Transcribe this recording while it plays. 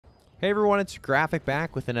Hey everyone, it's Graphic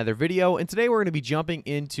back with another video, and today we're going to be jumping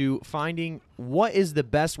into finding what is the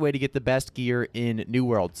best way to get the best gear in New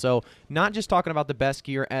World. So not just talking about the best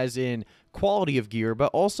gear as in quality of gear, but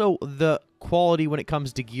also the quality when it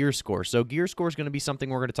comes to gear score. So gear score is going to be something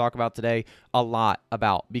we're going to talk about today a lot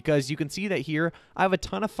about, because you can see that here I have a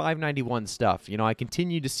ton of 591 stuff. You know, I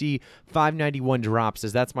continue to see 591 drops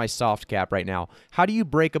as that's my soft cap right now. How do you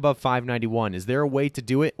break above 591? Is there a way to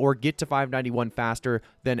do it or get to 591 faster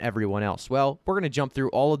than everyone else? Well, we're going to jump through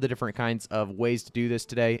all of the different kinds of ways to do this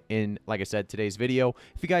today in, like I said, today's video.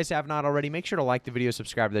 If you guys have not already, make sure to like the video,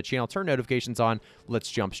 subscribe to the channel, turn notifications on. Let's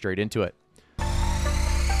jump straight into it.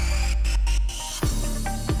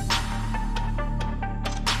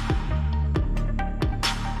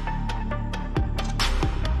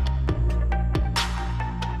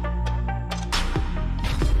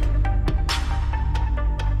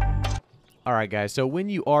 Alright guys, so when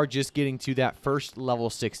you are just getting to that first level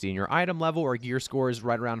 60 and your item level or gear score is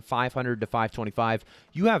right around 500 to 525,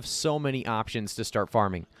 you have so many options to start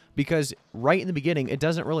farming. Because right in the beginning, it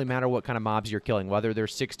doesn't really matter what kind of mobs you're killing, whether they're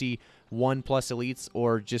 61 plus elites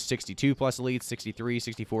or just 62 plus elites, 63,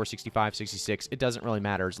 64, 65, 66, it doesn't really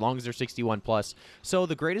matter as long as they're 61 plus. So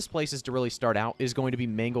the greatest places to really start out is going to be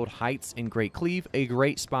Mangled Heights and Great Cleave, a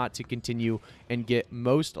great spot to continue and get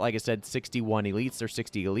most, like I said, 61 elites or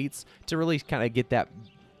 60 elites to really kind of get that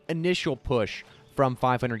initial push from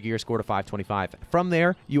 500 gear score to 525. From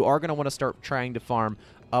there, you are going to want to start trying to farm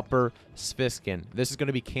Upper Sviskin. This is going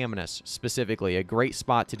to be Caminus specifically. A great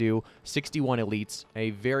spot to do 61 elites.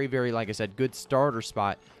 A very, very, like I said, good starter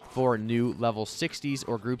spot for new level 60s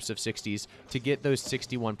or groups of 60s to get those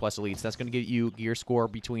 61 plus elites. That's going to get you gear score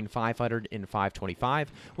between 500 and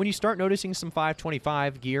 525. When you start noticing some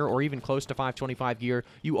 525 gear or even close to 525 gear,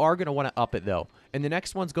 you are going to want to up it though. And the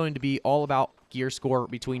next one's going to be all about gear score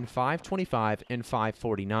between 525 and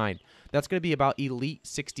 549. That's going to be about Elite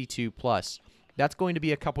 62 plus. That's going to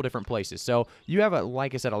be a couple different places. So you have,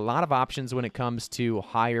 like I said, a lot of options when it comes to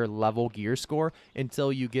higher level gear score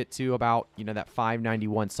until you get to about, you know, that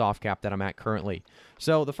 591 soft cap that I'm at currently.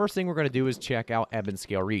 So the first thing we're going to do is check out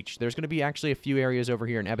Ebonscale Reach. There's going to be actually a few areas over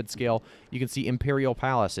here in Ebonscale. You can see Imperial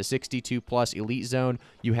Palace, a 62 plus elite zone.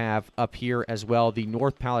 You have up here as well the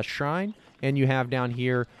North Palace Shrine. And you have down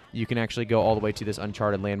here, you can actually go all the way to this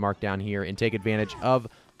uncharted landmark down here and take advantage of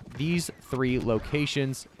these three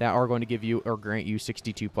locations that are going to give you or grant you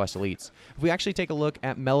 62 plus elites. If we actually take a look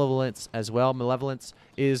at Malevolence as well, Malevolence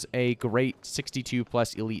is a great 62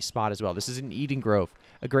 plus elite spot as well. This is in Eden Grove,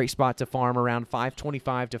 a great spot to farm around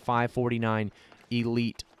 525 to 549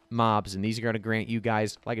 elite mobs, and these are going to grant you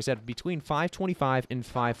guys, like I said, between 525 and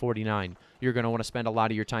 549. You're going to want to spend a lot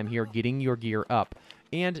of your time here getting your gear up.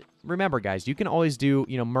 And remember, guys, you can always do,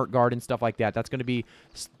 you know, Merc Guard and stuff like that. That's going to be,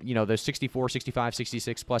 you know, those 64, 65,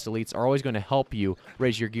 66 plus elites are always going to help you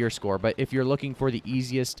raise your gear score. But if you're looking for the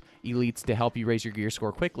easiest elites to help you raise your gear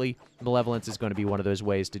score quickly, Malevolence is going to be one of those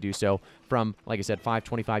ways to do so from, like I said,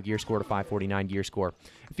 525 gear score to 549 gear score.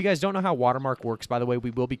 If you guys don't know how Watermark works, by the way,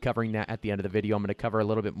 we will be covering that at the end of the video. I'm going to cover a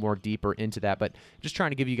little bit more deeper into that, but just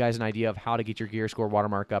trying to give you guys an idea of how to get your gear score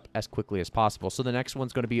Watermark up as quickly as possible. So the next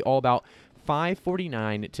one's going to be all about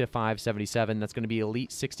 549 to 577. That's going to be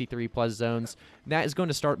Elite 63 plus zones. That is going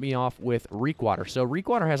to start me off with Reekwater. So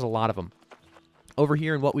Reekwater has a lot of them. Over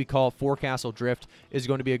here in what we call Forecastle Drift is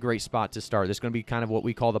going to be a great spot to start. There's going to be kind of what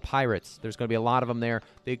we call the Pirates. There's going to be a lot of them there.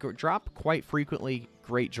 They drop quite frequently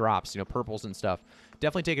great drops, you know, purples and stuff.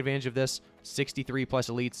 Definitely take advantage of this. 63 plus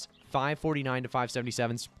elites, 549 to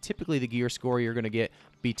 577 is typically the gear score you're going to get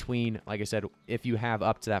between, like I said, if you have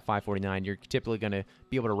up to that 549, you're typically going to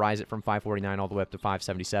be able to rise it from 549 all the way up to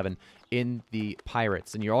 577 in the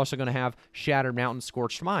Pirates. And you're also going to have Shattered Mountain,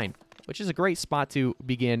 Scorched Mine, which is a great spot to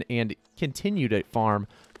begin and continue to farm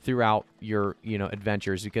throughout your, you know,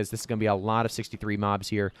 adventures, because this is going to be a lot of 63 mobs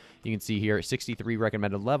here. You can see here 63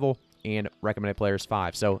 recommended level and recommended players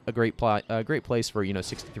 5. So a great place for, you know,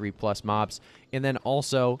 63 plus mobs. And then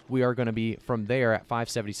also we are going to be from there at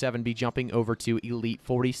 577 be jumping over to Elite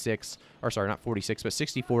 46, or sorry, not 46, but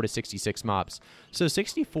 64 to 66 mobs. So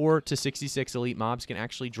 64 to 66 elite mobs can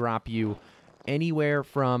actually drop you anywhere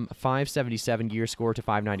from 577 gear score to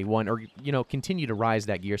 591, or, you know, continue to rise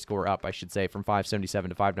that gear score up, I should say, from 577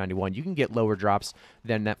 to 591. You can get lower drops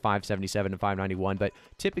than that 577 to 591, but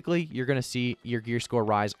typically you're going to see your gear score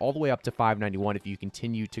rise all the way up to 591 if you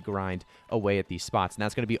continue to grind away at these spots. And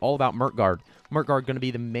that's going to be all about Merc Guard. Merc Guard going to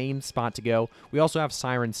be the main spot to go. We also have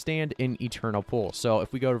Siren Stand in Eternal Pool. So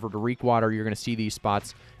if we go over to Reekwater, you're going to see these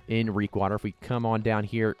spots in Reekwater. If we come on down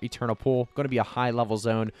here, Eternal Pool, going to be a high-level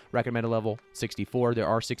zone, recommended level 64. There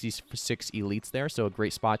are 66 elites there, so a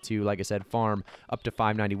great spot to, like I said, farm up to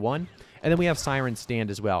 591. And then we have Siren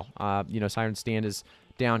Stand as well. Siren Stand is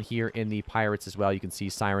down here in the Pirates as well. You can see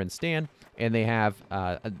Siren Stand, and they have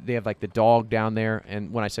like the dog down there.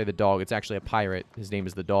 And when I say the dog, it's actually a pirate. His name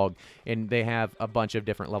is the dog, and they have a bunch of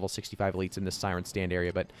different level 65 elites in this Siren Stand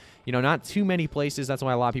area. But not too many places. That's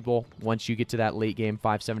why a lot of people, once you get to that late game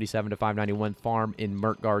 577 to 591, farm in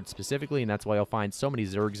Merkgard specifically, and that's why you'll find so many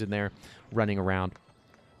Zergs in there running around.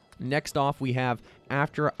 Next off, we have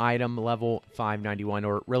after item level 591,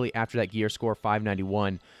 or really after that gear score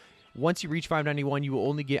 591. Once you reach 591, you will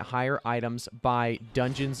only get higher items by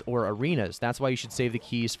dungeons or arenas. That's why you should save the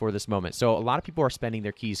keys for this moment. So a lot of people are spending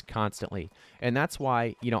their keys constantly. And that's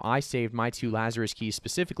why, I saved my 2 Lazarus keys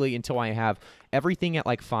specifically until I have everything at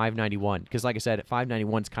like 591. Because like I said,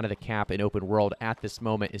 591 is kind of the cap in open world at this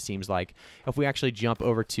moment, it seems like. If we actually jump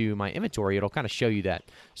over to my inventory, it'll kind of show you that.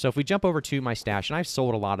 So if we jump over to my stash, and I've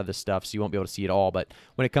sold a lot of this stuff, so you won't be able to see it all. But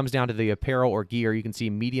when it comes down to the apparel or gear, you can see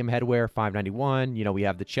medium headwear, 591. We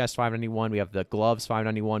have the chest, 591. We have the gloves,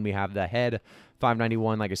 591. We have the head,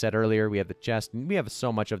 591. Like I said earlier, we have the chest. And we have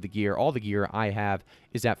so much of the gear. All the gear I have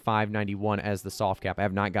is at 591 as the soft cap. I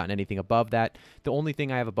have not gotten anything above that. The only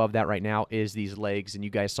thing I have above that right now is these legs, and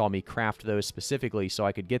you guys saw me craft those specifically so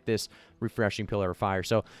I could get this refreshing pillar of fire.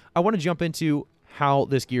 So I want to jump into how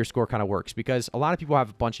this gear score kind of works, because a lot of people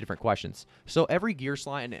have a bunch of different questions. So every gear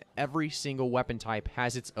slot and every single weapon type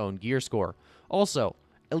has its own gear score. Also,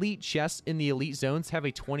 elite chests in the elite zones have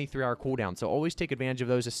a 23-hour cooldown, so always take advantage of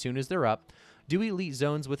those as soon as they're up. Do elite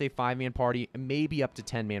zones with a 5-man party, maybe up to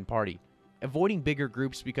 10-man party. Avoiding bigger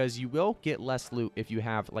groups, because you will get less loot if you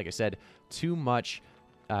have, like I said, too much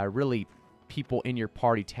really people in your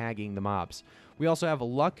party tagging the mobs. We also have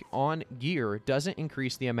luck on gear. Doesn't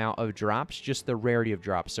increase the amount of drops, just the rarity of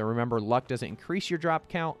drops. So remember, luck doesn't increase your drop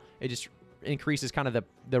count. It just increases kind of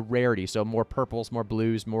the rarity. So more purples, more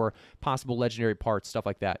blues, more possible legendary parts, stuff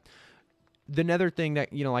like that. The other thing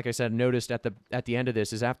that, like I said, noticed at the end of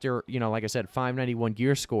this is after, like I said, 591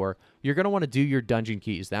 gear score, you're going to want to do your dungeon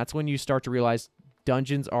keys. That's when you start to realize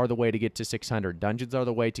dungeons are the way to get to 600. Dungeons are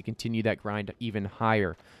the way to continue that grind even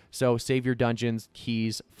higher. So save your dungeons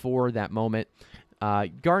keys for that moment.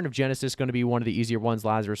 Garden of Genesis is going to be one of the easier ones.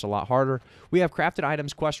 Lazarus a lot harder. We have crafted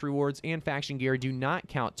items, quest rewards, and faction gear do not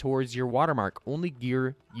count towards your watermark. Only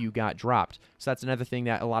gear you got dropped. So that's another thing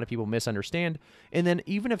that a lot of people misunderstand. And then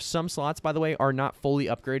even if some slots, by the way, are not fully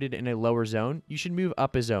upgraded in a lower zone, you should move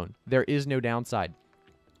up a zone. There is no downside.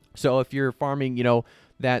 So if you're farming,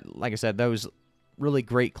 that, like I said, those really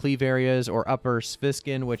great cleave areas, or Upper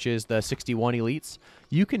Sviskin, which is the 61 elites,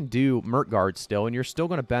 you can do Merkgard still, and you're still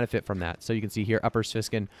going to benefit from that. So you can see here, Upper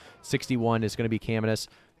Sviskin 61 is going to be Caminus.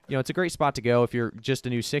 It's a great spot to go if you're just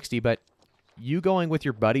a new 60, but you going with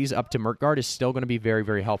your buddies up to Merkgard is still going to be very,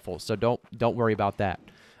 very helpful. So don't worry about that.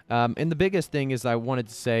 And the biggest thing is I wanted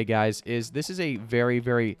to say, guys, is this is a very,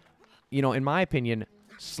 very, in my opinion,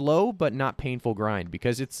 slow but not painful grind,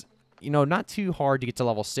 because it's not too hard to get to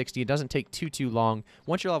level 60. It doesn't take too long.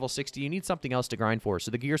 Once you're level 60, you need something else to grind for. So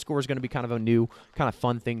the gear score is going to be kind of a new, kind of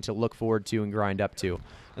fun thing to look forward to and grind up to.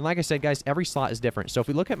 And like I said, guys, every slot is different. So if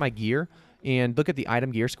we look at my gear and look at the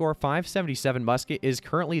item gear score, 577 musket is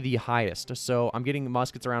currently the highest. So I'm getting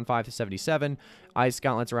muskets around 577, ice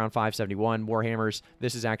gauntlets around 571, warhammers.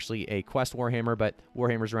 This is actually a quest warhammer, but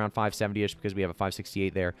warhammer's around 570-ish because we have a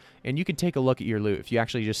 568 there. And you can take a look at your loot. If you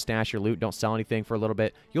actually just stash your loot, don't sell anything for a little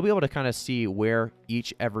bit, you'll be able to kind of see where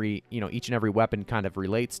each and every weapon kind of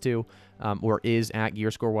relates to, or is at gear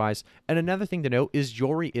score wise. And another thing to note is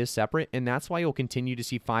jewelry is separate, and that's why you'll continue to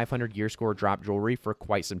see 500 gear score drop jewelry for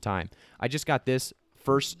quite some time. I just got this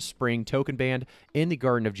first spring token band in the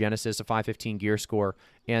Garden of Genesis, a 515 gear score,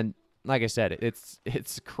 and like I said,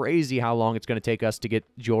 it's crazy how long it's going to take us to get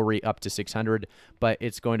jewelry up to 600, but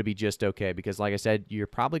it's going to be just okay, because like I said, you're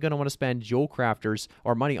probably going to want to spend jewel crafters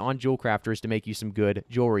or money on jewel crafters to make you some good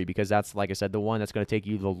jewelry, because that's, like I said, the one that's going to take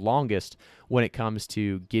you the longest when it comes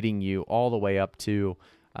to getting you all the way up to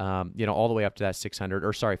all the way up to that 600,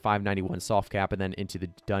 or sorry, 591 soft cap, and then into the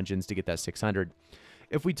dungeons to get that 600.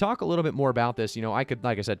 If we talk a little bit more about this, I could,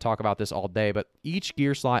 like I said, talk about this all day, but each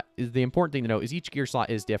gear slot is, the important thing to know is each gear slot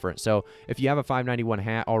is different. So if you have a 591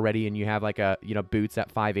 hat already and you have like a, boots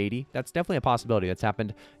at 580, that's definitely a possibility. That's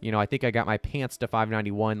happened. I think I got my pants to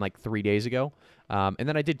 591 like 3 days ago. And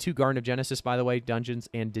then I did 2 Garden of Genesis, by the way, dungeons,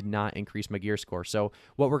 and did not increase my gear score. So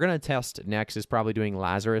what we're going to test next is probably doing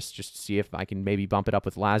Lazarus, just to see if I can maybe bump it up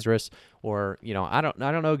with Lazarus. Or, you know, I don't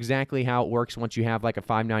know exactly how it works once you have like a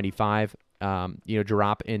 595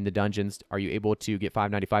 drop in the dungeons. Are you able to get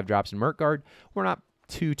 595 drops in Merkgard? We're not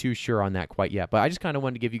too sure on that quite yet, but I just kind of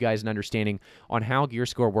wanted to give you guys an understanding on how gear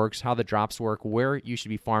score works, how the drops work, where you should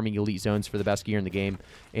be farming elite zones for the best gear in the game,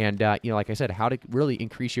 and like I said, how to really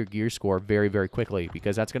increase your gear score very quickly,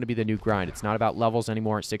 because that's going to be the new grind. It's not about levels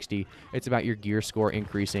anymore at 60. It's about your gear score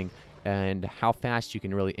increasing and how fast you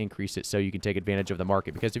can really increase it so you can take advantage of the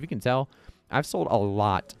market. Because if you can tell, I've sold a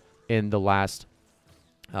lot in the last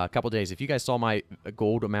couple days. If you guys saw my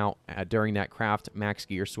gold amount during that craft max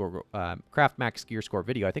gear score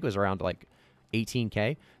video, I think it was around like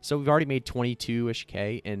 18K. So we've already made 22-ish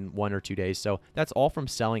K in 1 or 2 days. So that's all from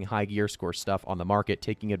selling high gear score stuff on the market,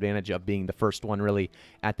 taking advantage of being the first one really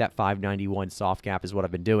at that 591 soft cap is what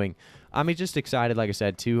I've been doing. I'm just excited, like I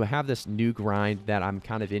said, to have this new grind that I'm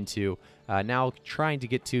kind of into. Now trying to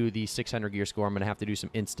get to the 600 gear score, I'm going to have to do some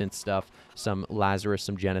instant stuff, some Lazarus,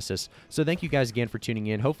 some Genesis. So thank you guys again for tuning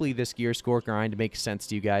in. Hopefully this gear score grind makes sense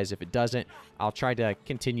to you guys. If it doesn't, I'll try to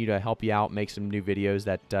continue to help you out, make some new videos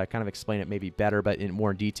that kind of explain it maybe better, but in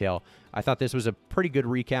more detail. I thought this was a pretty good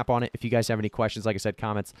recap on it. If you guys have any questions, like I said,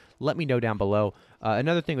 comments, let me know down below.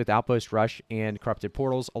 Another thing with Outpost Rush and Corrupted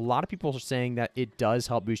Portals, a lot of people are saying that it does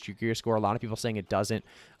help boost your gear score. A lot of people saying it doesn't.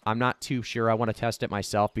 I'm not too sure. I want to test it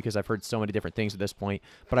myself because I've heard so many different things at this point.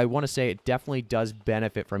 But I want to say it definitely does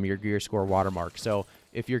benefit from your gear score watermark. So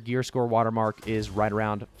if your gear score watermark is right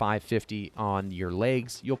around 550 on your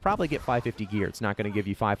legs, you'll probably get 550 gear. It's not going to give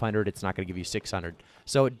you 500. It's not going to give you 600.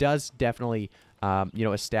 So it does definitely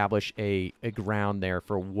establish a ground there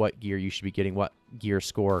for what gear you should be getting, what gear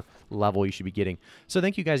score level you should be getting. So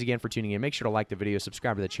thank you guys again for tuning in. Make sure to like the video,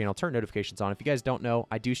 subscribe to the channel, turn notifications on. If you guys don't know,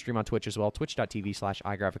 I do stream on Twitch as well,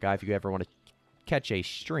 twitch.tv/iGraphicGuy. If you ever want to catch a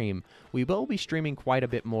stream, we will be streaming quite a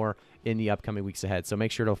bit more in the upcoming weeks ahead. So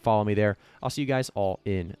make sure to follow me there. I'll see you guys all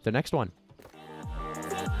in the next one.